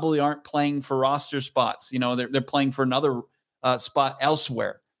probably aren't playing for roster spots. They're playing for another spot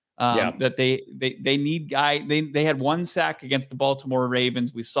elsewhere. That they need guy. They had 1 sack against the Baltimore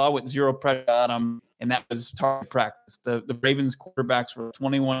Ravens. We saw what 0 pressure on them, and that was target practice. The Ravens quarterbacks were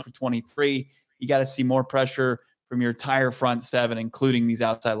 21 for 23. You got to see more pressure from your entire front 7, including these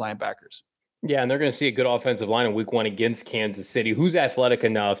outside linebackers. Yeah, and they're going to see a good offensive line in week 1 against Kansas City, who's athletic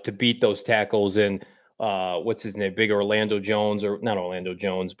enough to beat those tackles in, what's his name, big Orlando Jones, or not Orlando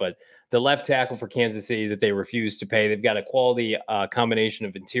Jones, but the left tackle for Kansas City that they refuse to pay. They've got a quality combination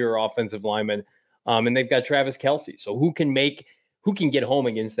of interior offensive linemen, and they've got Travis Kelce. So who can get home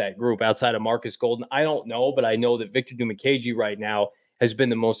against that group outside of Marcus Golden? I don't know, but I know that Victor Dumakaji right now has been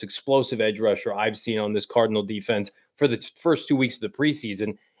the most explosive edge rusher I've seen on this Cardinal defense for the first 2 weeks of the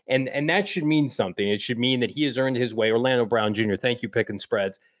preseason. And that should mean something. It should mean that he has earned his way. Orlando Brown Jr., thank you, picking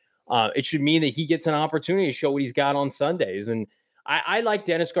spreads. It should mean that he gets an opportunity to show what he's got on Sundays. And I like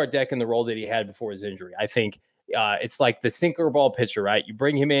Dennis Gardeck in the role that he had before his injury. I think it's like the sinker ball pitcher, right? You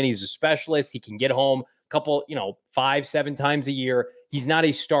bring him in, he's a specialist. He can get home a couple, 5-7 times a year. He's not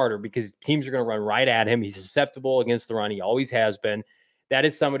a starter because teams are going to run right at him. He's susceptible against the run. He always has been. That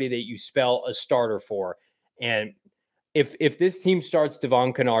is somebody that you spell a starter for. And if this team starts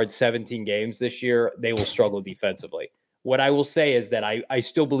Devon Kennard 17 games this year, they will struggle defensively. What I will say is that I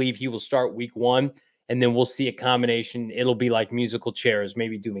still believe he will start week 1, and then we'll see a combination. It'll be like musical chairs.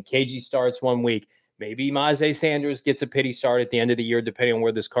 Maybe Dumakaji starts 1 week. Maybe Maze Sanders gets a pity start at the end of the year, depending on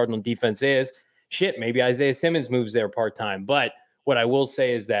where this Cardinal defense is. shit, maybe Isaiah Simmons moves there part-time. But what I will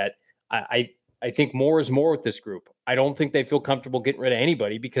say is that I think more is more with this group. I don't think they feel comfortable getting rid of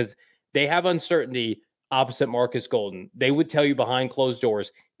anybody because they have uncertainty opposite Marcus Golden. They would tell you behind closed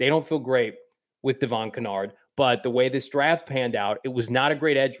doors, they don't feel great with Devon Kennard. But the way this draft panned out, it was not a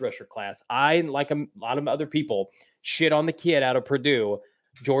great edge rusher class. I, like a lot of other people, shit on the kid out of Purdue,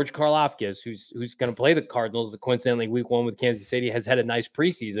 George Karlaftis, who's going to play the Cardinals. Coincidentally, week 1 with Kansas City, has had a nice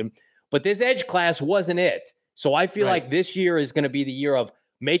preseason. But this edge class wasn't it. So I feel like this year is going to be the year of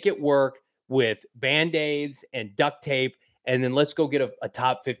make it work with Band-Aids and duct tape, and then let's go get a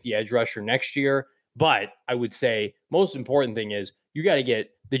top 50 edge rusher next year. But I would say most important thing is you got to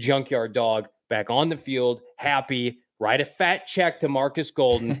get the junkyard dog back on the field, happy, write a fat check to Marcus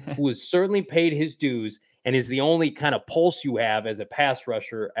Golden, who has certainly paid his dues and is the only kind of pulse you have as a pass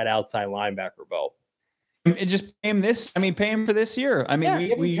rusher at outside linebacker, Bo. And just pay him this. I mean, pay him for this year. I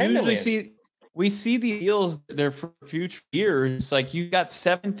mean, we usually see the deals there for future years. Like you got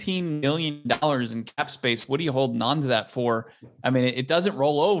 $17 million in cap space. What are you holding on to that for? I mean, it doesn't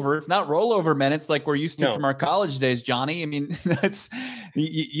roll over. It's not rollover minutes like we're used to from our college days, Johnny. I mean,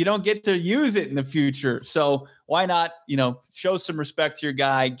 you don't get to use it in the future. So why not, show some respect to your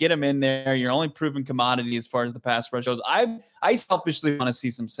guy, get him in there. You're only proven commodity as far as the pass rush goes. I selfishly want to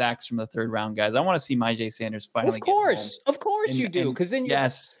see some sacks from the third round guys. I want to see Myjai Sanders finally. Of course you do. Because then you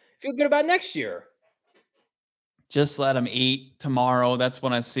feel good about next year. Just let him eat tomorrow. That's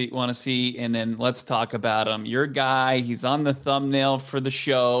what I want to see. And then let's talk about him. Your guy, he's on the thumbnail for the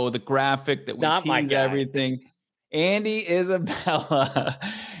show, the graphic that we tease everything. Andy Isabella.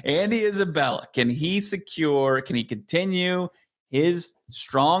 Andy Isabella. Can he continue his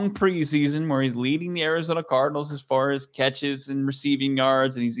strong preseason where he's leading the Arizona Cardinals as far as catches and receiving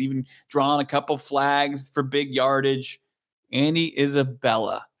yards, and he's even drawn a couple flags for big yardage? Andy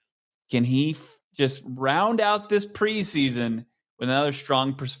Isabella, can he just round out this preseason with another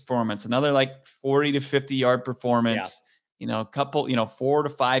strong performance, another like 40 to 50 yard performance, a couple, 4 to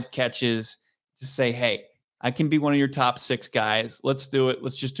 5 catches to say, hey, I can be one of your top 6 guys. Let's do it.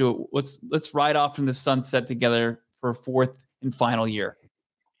 Let's just do it. Let's ride off from the sunset together for a 4th and final year.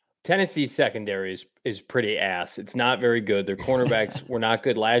 Tennessee's secondary is pretty ass. It's not very good. Their cornerbacks were not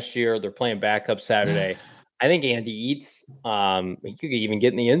good last year. They're playing backup Saturday. I think Andy eats. He could even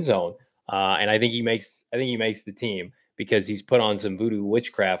get in the end zone. And I think he makes the team because he's put on some voodoo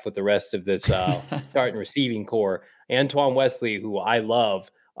witchcraft with the rest of this starting receiving core. Antoine Wesley, who I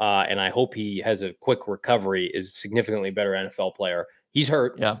love, and I hope he has a quick recovery, is a significantly better NFL player. He's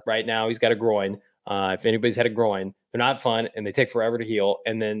hurt right now. He's got a groin. If anybody's had a groin, they're not fun and they take forever to heal.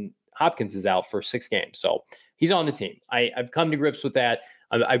 And then Hopkins is out for 6 games. So he's on the team. I've come to grips with that.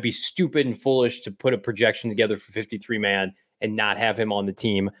 I'd be stupid and foolish to put a projection together for 53-man and not have him on the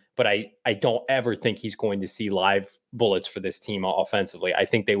team. But I don't ever think he's going to see live bullets for this team offensively. I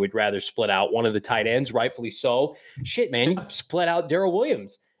think they would rather split out one of the tight ends, rightfully so. Shit, man, you split out Darrell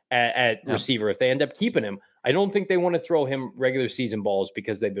Williams at receiver if they end up keeping him. I don't think they want to throw him regular season balls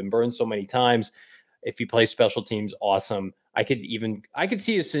because they've been burned so many times. If he plays special teams, awesome. I could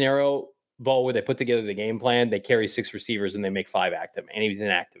see a scenario, Bo, where they put together the game plan, they carry 6 receivers and they make 5 active, and he's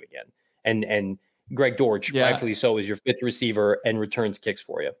inactive again. And Greg Dortch, rightfully so, is your 5th receiver and returns kicks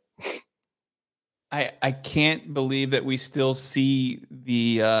for you. I can't believe that we still see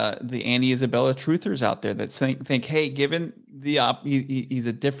the Andy Isabella truthers out there that think, hey, given the he's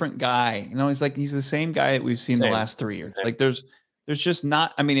a different guy. He's the same guy that we've seen the last 3 years. Like there's just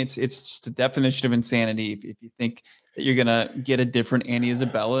not. I mean, it's just a definition of insanity if you think that you're gonna get a different Andy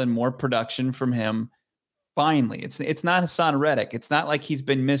Isabella and more production from him. Finally, it's not Hassan Reddick. It's not like he's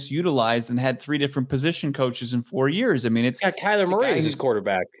been misutilized and had 3 different position coaches in 4 years. I mean, it's Kyler Murray as his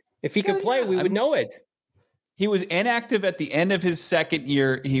quarterback. If he could play, we would know it. He was inactive at the end of his 2nd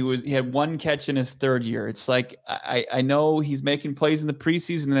year. He had 1 catch in his 3rd year. It's like I know he's making plays in the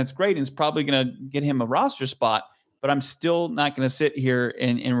preseason, and that's great. And it's probably going to get him a roster spot. But I'm still not going to sit here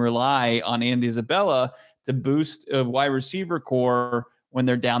and rely on Andy Isabella to boost a wide receiver core when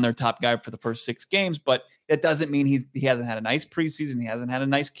they're down their top guy for the first 6 games. But that doesn't mean he hasn't had a nice preseason. He hasn't had a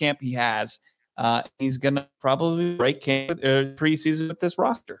nice camp. He has. He's going to probably break camp preseason with this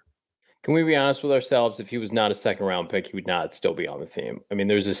roster. Can we be honest with ourselves? If he was not a 2nd-round pick, he would not still be on the team. I mean,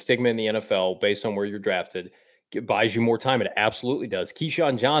 there's a stigma in the NFL based on where you're drafted. It buys you more time. It absolutely does.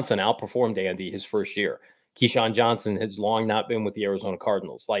 Keyshawn Johnson outperformed Andy his first year. Keyshawn Johnson has long not been with the Arizona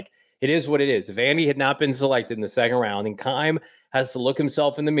Cardinals. Like, it is what it is. If Andy had not been selected in the 2nd round, and Keim has to look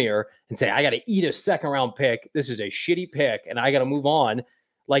himself in the mirror and say, I got to eat a 2nd-round pick. This is a shitty pick, and I got to move on.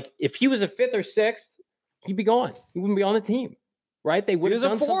 Like, if he was a 5th or 6th, he'd be gone. He wouldn't be on the team, right? They would have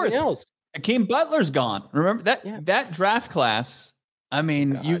done something else. Hakeem Butler's gone. Remember Yeah. that draft class. I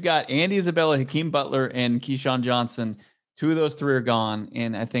mean, God. you've got Andy Isabella, Hakeem Butler, and Keyshawn Johnson. Two of those three are gone,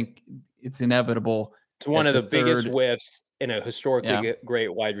 and I think it's inevitable It's one that of the the biggest third. whiffs in a historically Yeah,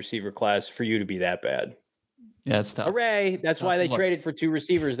 great wide receiver class for you to be that bad. yeah, it's tough. Hooray. That's why Tough they look. traded for 2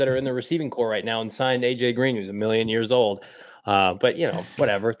 receivers that are in the receiving core right now and signed AJ Green, who's a million years old. But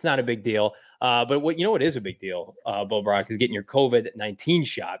whatever. It's not a big deal. But what is a big deal, Bo Brock, is getting your COVID-19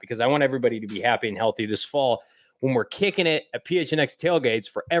 shot, because I want everybody to be happy and healthy this fall when we're kicking it at PHNX tailgates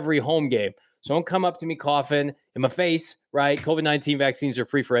for every home game. So don't come up to me coughing in my face, right? COVID-19 vaccines are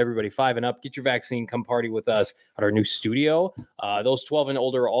free for everybody 5 and up. Get your vaccine. Come party with us at our new studio. Those 12 and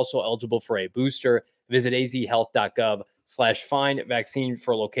older are also eligible for a booster. Visit azhealth.gov/find vaccine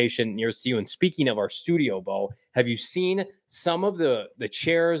for a location nearest you. And speaking of our studio, Bo, have you seen some of the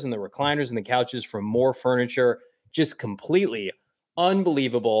chairs and the recliners and the couches from More Furniture? Just completely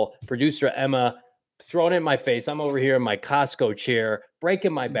unbelievable. Producer Emma throwing it in my face. I'm over here in my Costco chair,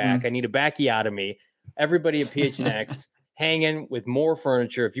 breaking my back. I need a backiotomy. Everybody at PHNX hanging with More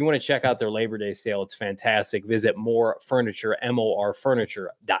Furniture. If you want to check out their Labor Day sale, it's fantastic. Visit More Furniture,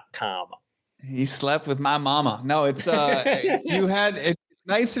 morfurniture.com. He slept with my mama. No, it's it's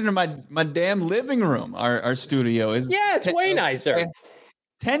nicer than my damn living room. Our studio is Yeah, it's way nicer.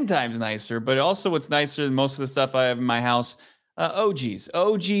 10 times nicer, but also what's nicer than most of the stuff I have in my house. OG's,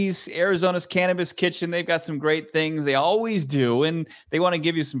 Arizona's Cannabis Kitchen. They've got some great things. They always do. And they want to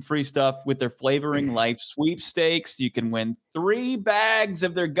give you some free stuff with their Flavoring Life sweepstakes. You can win 3 bags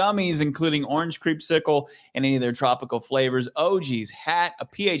of their gummies, including orange creamsicle and any of their tropical flavors. OG's hat, a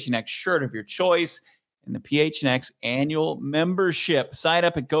PHNX shirt of your choice, and the PHNX annual membership. Sign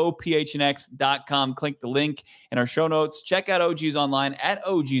up at gophnx.com. Click the link in our show notes. Check out OG's online at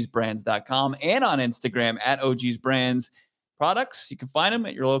ogsbrands.com and on Instagram at ogsbrands. Products, you can find them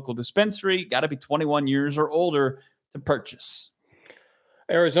at your local dispensary. Got to be 21 years or older to purchase.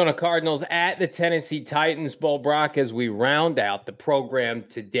 Arizona Cardinals at the Tennessee Titans. Bo Brock, as we round out the program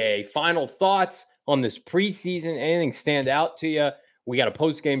today. Final thoughts on this preseason? Anything stand out to you? We got a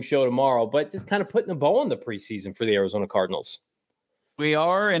post-game show tomorrow, but just kind of putting a bow on the preseason for the Arizona Cardinals. We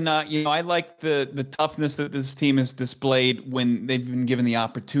are, and I like the toughness that this team has displayed when they've been given the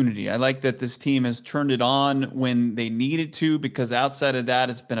opportunity. I like that this team has turned it on when they needed to, because outside of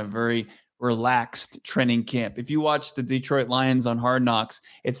that, it's been a very relaxed training camp. If you watch the Detroit Lions on Hard Knocks,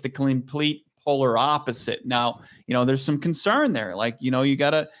 it's the complete polar opposite. Now, there's some concern there. Like, you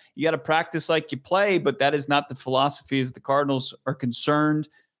gotta practice like you play, but that is not the philosophy as the Cardinals are concerned.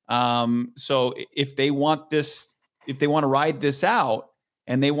 So if they want to ride this out,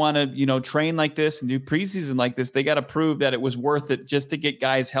 and they want to, train like this and do preseason like this, they got to prove that it was worth it just to get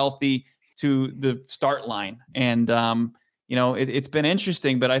guys healthy to the start line. And, it's been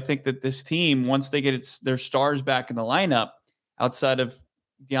interesting, but I think that this team, once they get their stars back in the lineup, outside of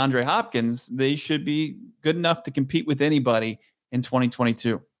DeAndre Hopkins, they should be good enough to compete with anybody in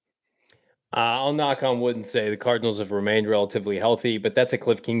 2022. I'll knock on wood and say the Cardinals have remained relatively healthy, but that's a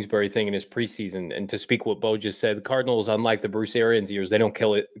Cliff Kingsbury thing in his preseason. And to speak what Bo just said, the Cardinals, unlike the Bruce Arians years, they don't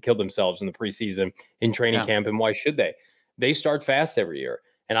kill themselves in the preseason, in training camp. And why should they? They start fast every year.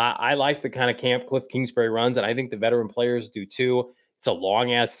 And I like the kind of camp Cliff Kingsbury runs, and I think the veteran players do too. It's a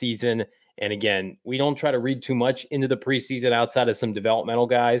long-ass season. And again, we don't try to read too much into the preseason outside of some developmental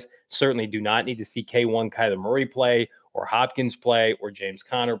guys. Certainly do not need to see K1 Kyler Murray play, or Hopkins play, or James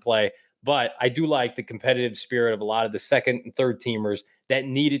Conner play. But I do like the competitive spirit of a lot of the second and third teamers that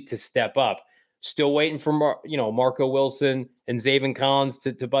needed to step up. Still waiting for Marco Wilson and Zaven Collins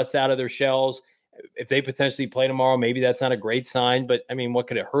to bust out of their shells. If they potentially play tomorrow, maybe that's not a great sign. But, I mean, what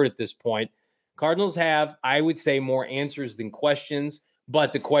could it hurt at this point? Cardinals have, I would say, more answers than questions.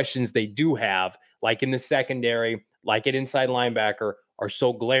 But the questions they do have, like in the secondary, like at inside linebacker, are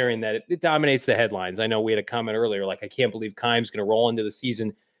so glaring that it dominates the headlines. I know we had a comment earlier, like, I can't believe Keim's going to roll into the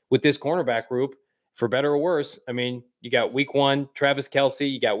season with this cornerback group, for better or worse. I mean, you got week 1, Travis Kelce,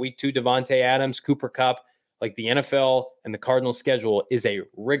 you got week 2, Devontae Adams, Cooper Kupp. Like, the NFL and the Cardinals schedule is a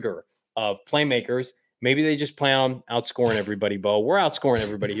rigor of playmakers. Maybe they just plan on outscoring everybody, Bo. We're outscoring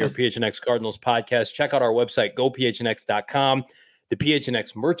everybody here at PHNX Cardinals podcast. Check out our website, gophnx.com. The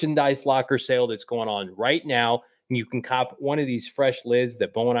PHNX merchandise locker sale that's going on right now. And you can cop one of these fresh lids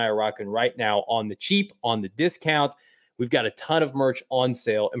that Bo and I are rocking right now on the cheap, on the discount. We've got a ton of merch on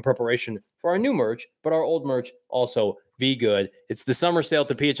sale in preparation for our new merch, but our old merch also be good. It's the summer sale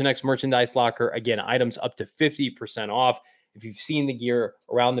to PHNX Merchandise Locker. Again, items up to 50% off. If you've seen the gear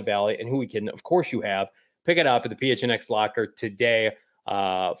around the valley, and who we can, of course you have, pick it up at the PHNX Locker today.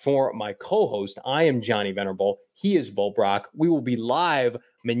 For my co-host, I am Johnny Venerable. He is Bo Brock. We will be live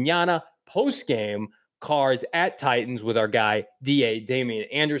mañana post-game Cards at Titans with our guy, DA Damian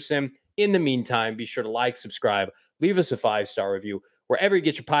Anderson. In the meantime, be sure to like, subscribe, leave us a 5-star review wherever you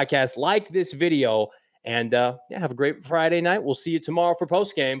get your podcast. Like this video, and have a great Friday night. We'll see you tomorrow for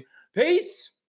post-game. Peace!